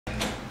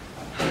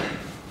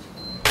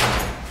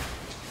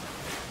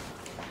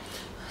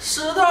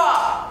石头，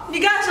你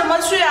干什么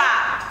去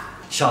啊？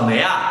小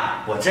梅啊，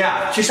我这呀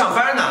去上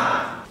班呢。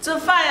这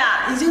饭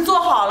呀已经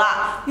做好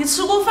了，你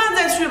吃过饭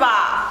再去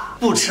吧。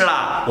不吃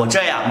了，我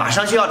这呀马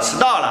上就要迟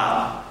到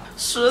了。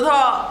石头，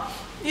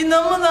你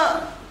能不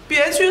能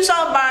别去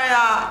上班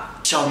呀？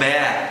小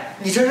梅，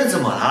你这是怎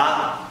么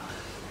了？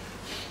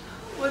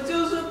我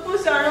就是不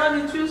想让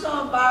你去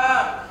上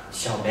班。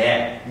小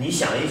梅，你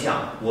想一想，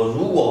我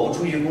如果不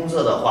出去工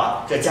作的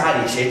话，这家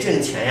里谁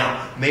挣钱呀？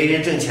没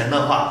人挣钱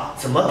的话，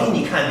怎么给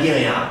你看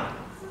病呀？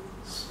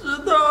石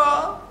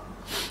头，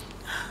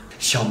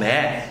小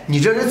梅，你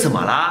这是怎么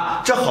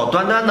了？这好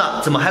端端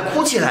的，怎么还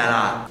哭起来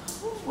了？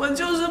我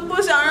就是不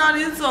想让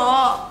你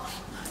走，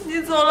你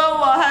走了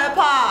我害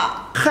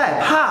怕。害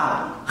怕？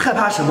害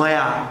怕什么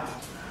呀？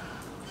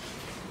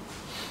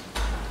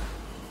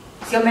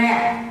小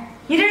梅，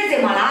你这是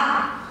怎么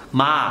了？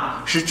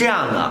妈，是这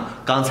样的，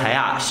刚才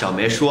呀，小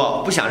梅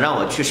说不想让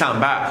我去上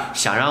班，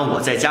想让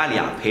我在家里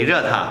啊陪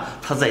着她。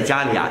她在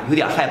家里啊有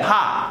点害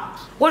怕。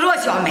我说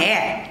小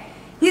梅，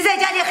你在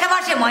家里害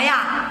怕什么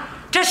呀？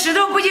这石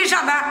头不去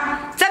上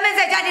班，咱们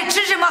在家里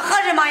吃什么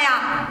喝什么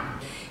呀？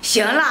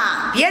行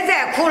了，别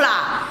再哭了。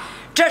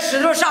这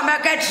石头上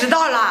班该迟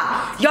到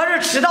了，要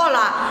是迟到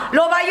了，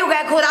老板又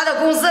该扣他的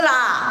工资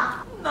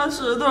了。那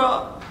石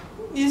头，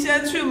你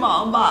先去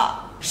忙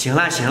吧。行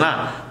了行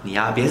了，你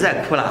呀别再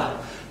哭了。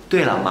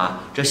对了，妈，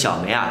这小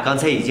梅啊，刚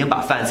才已经把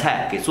饭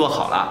菜给做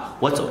好了。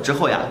我走之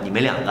后呀，你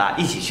们两个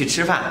一起去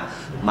吃饭。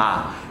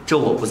妈，这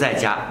我不在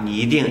家，你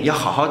一定要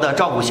好好的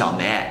照顾小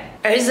梅。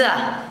儿子，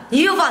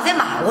你就放心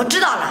吧，我知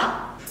道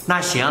了。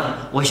那行，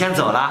我先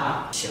走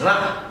了。行了，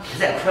别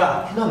再哭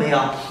了，听到没有？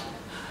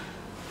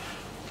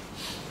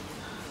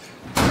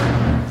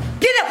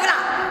别再哭了，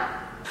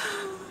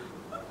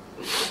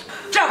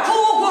这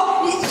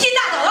哭，你一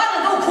大早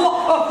上都哭，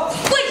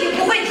会提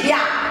不会提呀？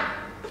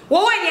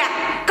我问你，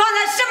刚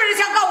才是不是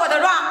想告我的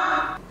状？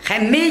还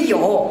没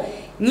有。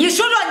你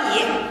说说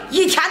你，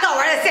一天到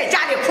晚的在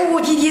家里哭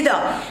哭啼啼的，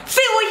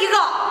废物一个，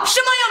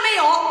什么也没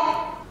有。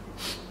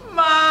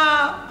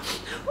妈，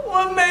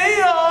我没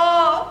有。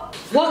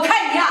我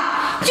看你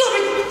啊，就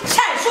是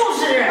欠收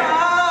拾。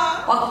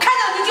我看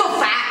到你就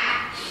烦。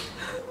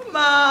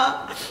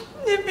妈，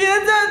你别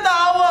再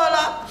打我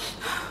了，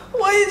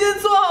我已经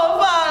做好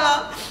饭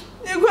了，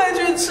你快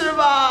去吃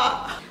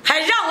吧。还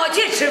让我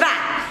去吃饭？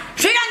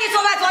谁让你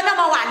做饭做那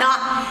么晚呢？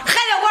害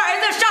得我儿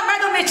子上班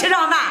都没吃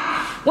上饭，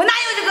我哪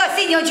有这个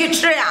心情去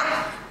吃呀？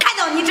看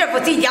到你这副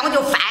嘴脸我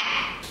就烦。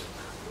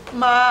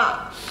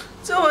妈，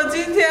这我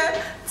今天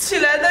起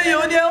来的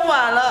有点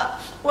晚了，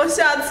我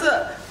下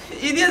次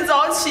一定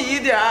早起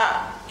一点儿。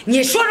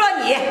你说说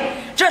你，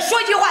这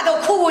说句话都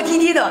哭哭啼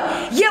啼的，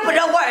也不知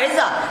道我儿子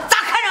咋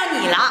看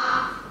上你了。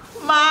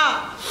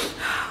妈，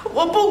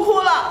我不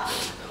哭了，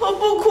我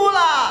不哭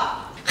了。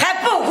还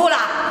不哭了？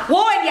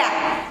我问你，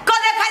刚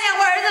才看见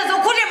我儿子都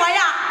哭什么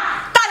样？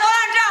大早上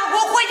这样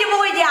哭，回去不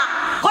回去啊？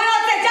好像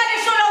在家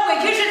里受了委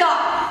屈似的，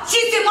骑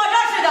自行车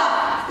似的，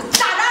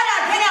咋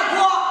天天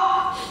哭？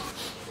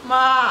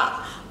妈，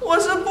我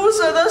是不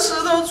舍得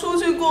石头出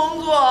去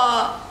工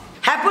作，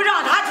还不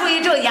让他出去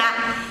挣钱，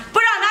不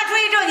让他出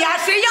去挣钱，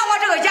谁要我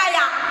这个家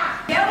呀？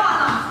别忘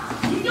了，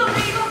你就是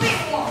一个废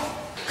物，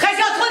还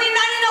想拖你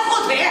男人的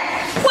后腿。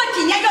我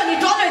今天叫你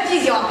长点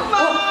记性，我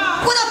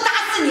都打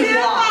死你！别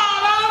打了，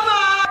妈！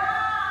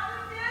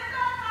别再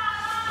打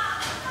了！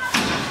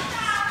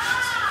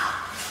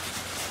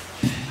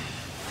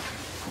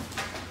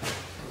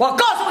我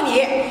告诉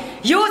你，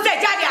以后在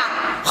家里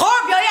好好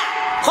表现，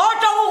好好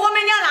照顾我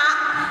们娘俩，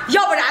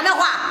要不然的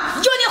话，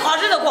有你好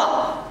日子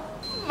过。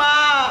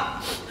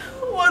妈，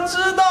我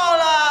知道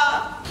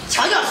了。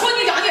强强说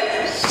你两句，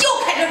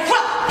又开始哭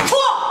了，哭！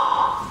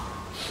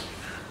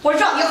我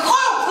让你好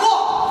好哭。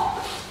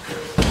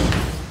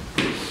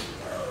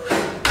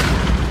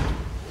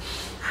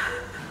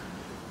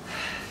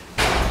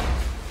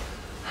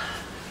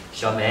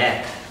小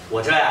梅，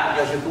我这呀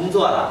要去工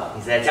作了，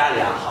你在家里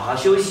啊好好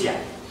休息。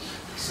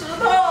石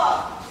头，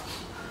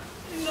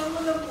你能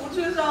不能不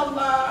去上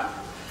班？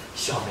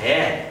小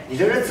梅，你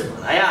这是怎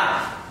么了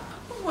呀？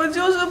我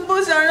就是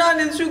不想让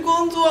你去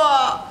工作。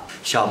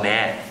小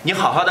梅，你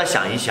好好的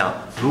想一想，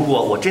如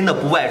果我真的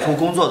不外出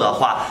工作的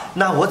话，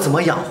那我怎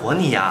么养活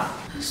你呀？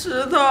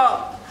石头，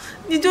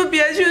你就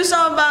别去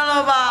上班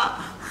了吧，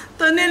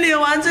等你领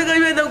完这个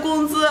月的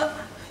工资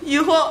以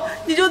后，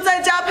你就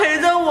在家陪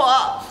着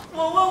我。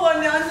我问我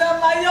娘家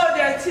妈要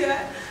点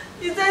钱，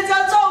你在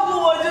家照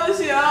顾我就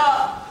行。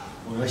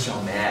我说小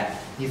梅，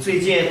你最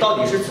近到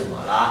底是怎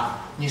么了？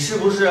你是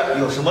不是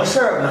有什么事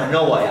儿瞒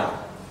着我呀？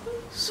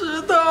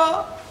石头，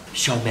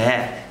小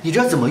梅，你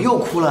这怎么又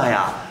哭了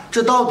呀？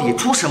这到底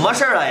出什么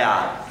事儿了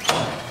呀？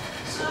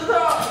石头，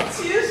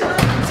其实小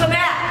梅，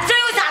这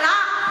又咋了？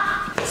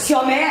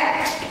小梅，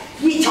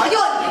你瞧瞧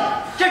你，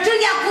这整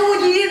天哭哭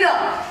啼啼的，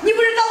你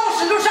不是耽误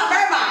石头上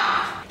班吗？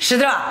石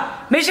头，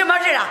没什么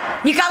事了，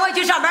你赶快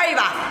去上班去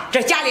吧。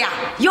这家里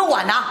有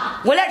我呢，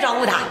我来照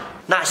顾他。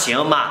那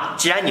行妈，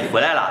既然你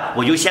回来了，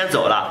我就先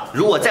走了。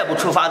如果再不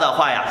出发的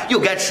话呀，又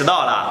该迟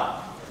到了。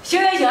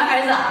行，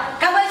儿子，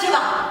赶快去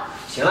吧。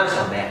行了，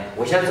小梅，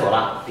我先走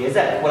了，别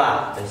再哭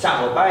了。等下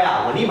会班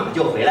呀，我立马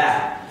就回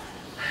来。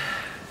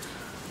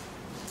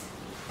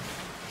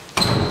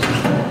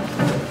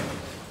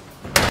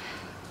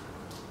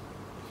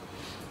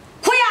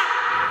哭呀！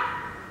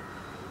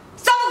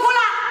怎么哭了？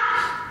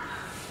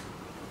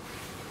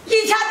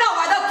一天到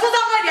晚的哭丧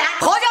个脸，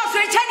好像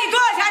水欠你多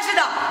少钱似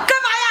的，干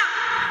嘛呀？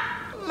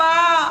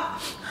妈，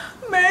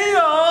没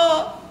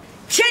有。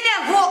天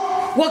天哭，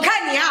我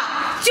看你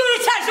啊，就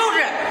是欠收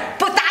拾，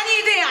不打你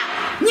一顿啊，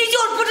你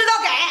就是不知道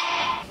改。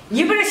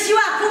你不是喜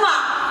欢哭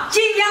吗？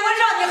今天我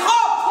让你好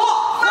好哭，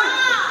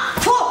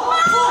哭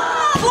哭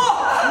哭，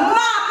妈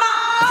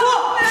哭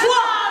哭，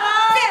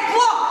再哭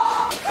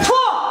哭。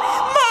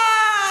妈，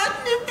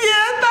你别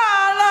打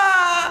了，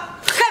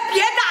还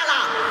别打了，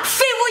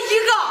废物一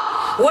个！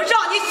我让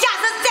你下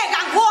次再敢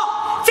哭，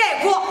再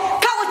哭，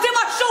看我怎么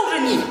收拾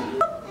你！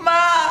妈，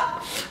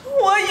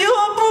我以后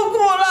不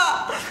哭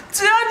了，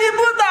只要你不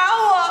打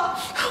我，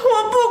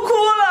我不哭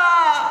了。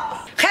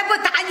还不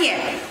打你！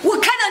我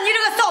看到你这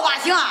个扫把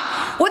星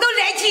啊，我都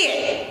来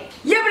气！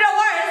也不知道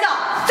我儿子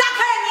咋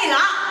看着你了，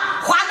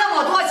花那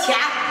么多钱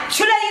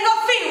娶了一个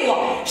废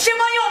物，什么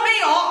用没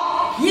有？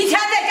一天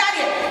在家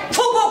里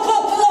哭哭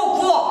哭哭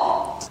哭！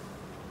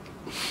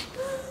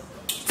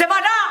怎么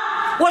着？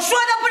我说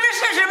的不是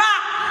事实吗？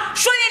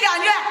说你两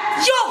句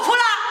又哭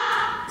了，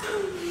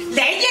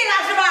来劲了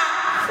是吧？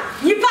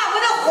你把我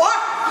的火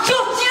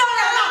又激上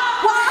来了，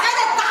我还得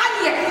打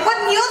你，我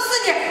拧死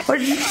你，我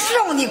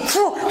让你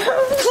哭哭！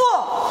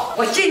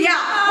我今天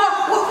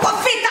我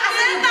非打死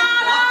你不可！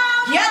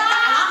别打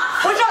了，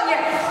我让你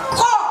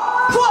哭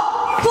哭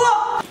哭！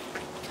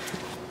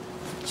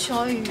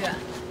小雨，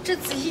这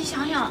仔细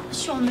想想，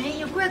小梅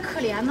也怪可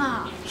怜的。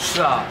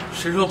是啊，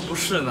谁说不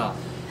是呢？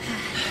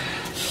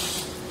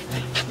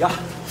呀，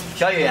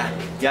小雨、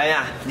圆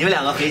圆，你们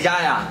两个回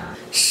家呀？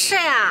是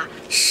呀，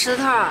石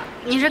头，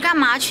你这干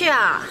嘛去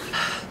啊？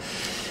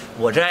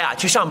我这呀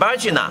去上班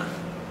去呢。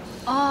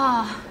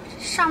哦，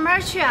上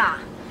班去啊，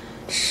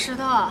石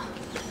头，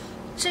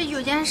这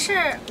有件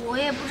事我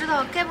也不知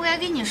道该不该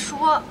跟你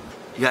说。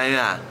圆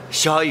圆、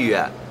小雨，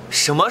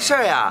什么事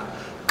儿呀？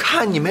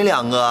看你们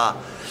两个。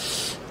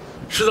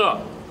石头，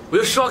我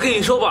就实话跟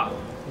你说吧，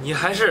你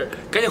还是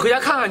赶紧回家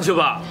看看去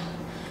吧。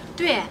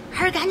对，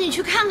还是赶紧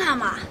去看看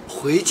吧。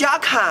回家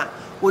看？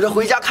我这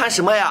回家看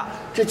什么呀？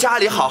这家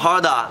里好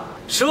好的。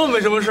什么没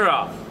什么事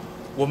啊？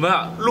我们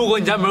啊路过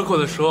你家门口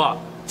的时候啊，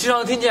经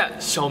常听见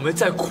小梅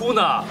在哭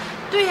呢。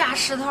对呀，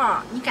石头，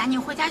你赶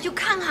紧回家去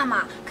看看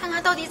嘛，看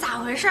看到底咋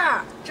回事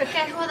儿。这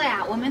该说的呀，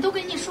我们都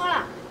跟你说了，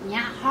你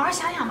呀好好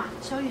想想吧。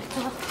小雨，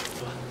走。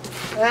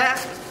哎，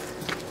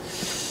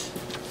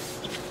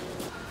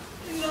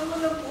你能不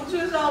能不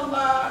去上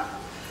班？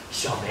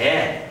小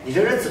梅，你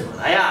这是怎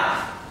么了呀？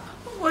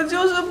我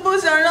就是不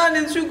想让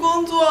你去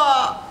工作。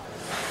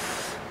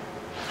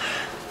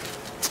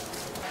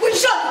我让你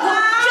哭，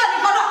让你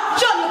跑着，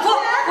让你哭，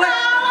我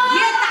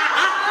别打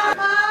了！妈，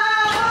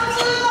我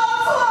知道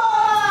错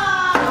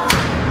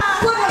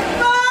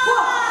了。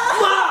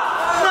我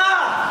妈，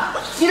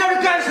你这是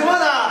干什么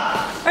呢？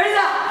儿子，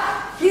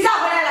你咋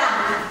回来了？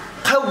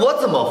还我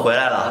怎么回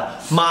来了？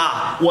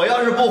妈，我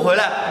要是不回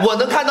来，我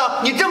能看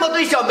到你这么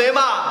对小梅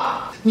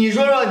吗？你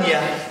说说你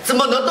怎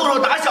么能动手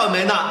打小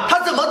梅呢？她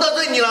怎么得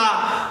罪你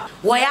了？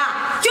我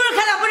呀，就是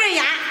看他不顺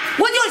眼，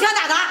我就是想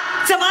打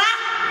他，怎么了？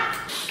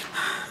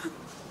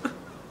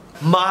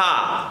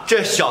妈，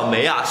这小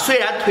梅啊，虽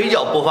然腿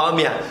脚不方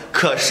便，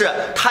可是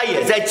她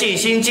也在尽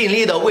心尽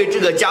力的为这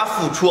个家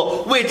付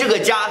出，为这个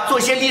家做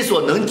些力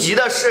所能及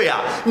的事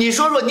呀。你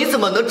说说，你怎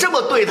么能这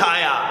么对她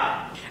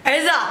呀？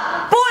儿子，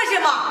不为什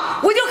么，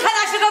我就看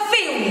他是个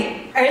废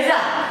物。儿子，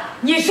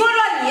你说说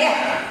你，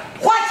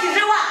花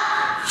70万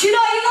娶到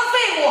一个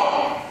废物，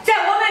在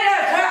我们这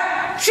儿可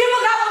谁不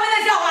看我们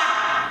的笑话？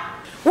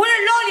我这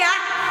老脸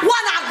往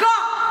哪搁？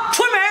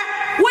出门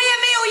我也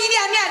没有一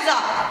点面子，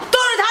都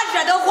是他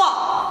惹的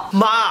祸。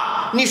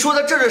妈，你说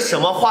的这是什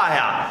么话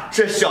呀？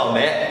这小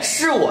梅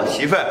是我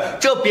媳妇儿，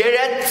这别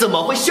人怎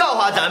么会笑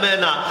话咱们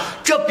呢？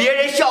这别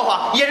人笑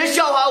话也是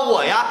笑话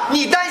我呀，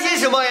你担心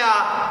什么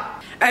呀？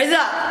儿子，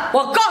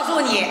我告诉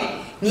你，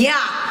你呀，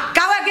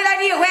赶快跟他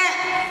离婚，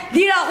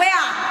离了婚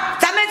啊，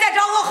咱们再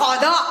找个好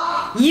的。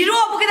你如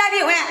果不跟他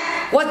离婚，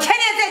我天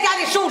天在家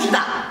里收拾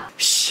他。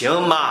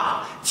行妈，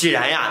既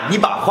然呀你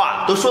把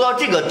话都说到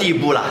这个地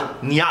步了，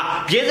你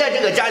呀别在这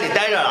个家里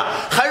待着了，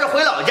还是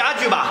回老家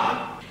去吧。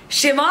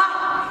什么？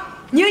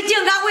你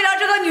竟敢为了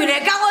这个女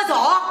人赶我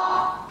走？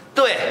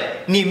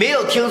对，你没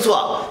有听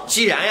错，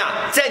既然呀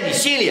在你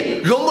心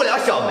里容不了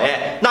小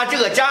梅，那这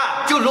个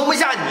家就容不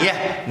下你。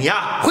你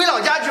呀回老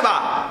家去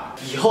吧，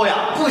以后呀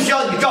不需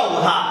要你照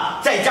顾她，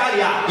在家里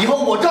呀以后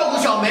我照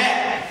顾小梅。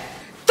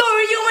都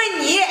是因为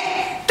你，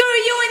都是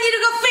因为你这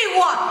个废物，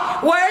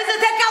我儿子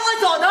才赶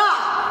我走的。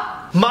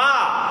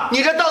妈，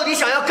你这到底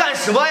想要干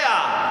什么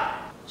呀？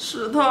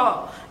石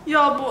头，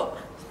要不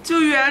就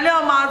原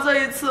谅妈这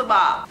一次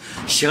吧。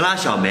行了，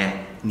小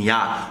梅，你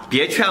呀，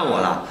别劝我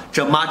了。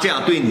这妈这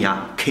样对你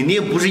啊，肯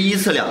定不是1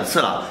次2次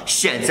了。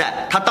现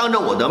在她当着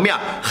我的面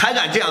还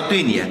敢这样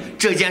对你，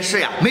这件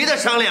事呀，没得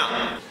商量。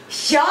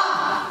行，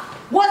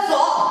我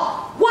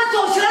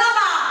走行了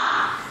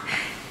吧？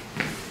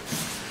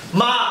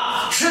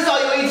妈，迟早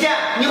有一天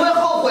你会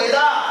后悔的。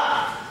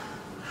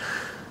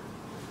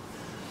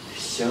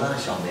行了，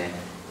小梅，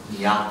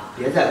你呀，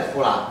别再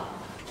哭了。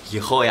以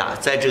后呀，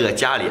在这个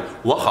家里，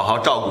我好好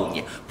照顾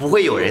你，不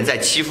会有人再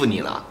欺负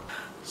你了。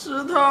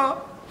石头，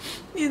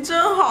你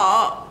真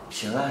好。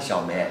行了，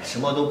小梅，什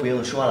么都不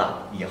用说了。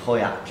以后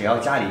呀，只要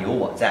家里有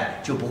我在，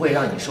就不会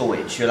让你受委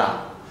屈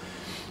了。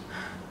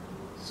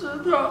石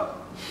头，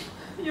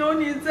有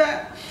你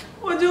在，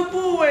我就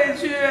不委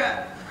屈。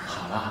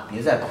好了，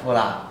别再哭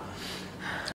了。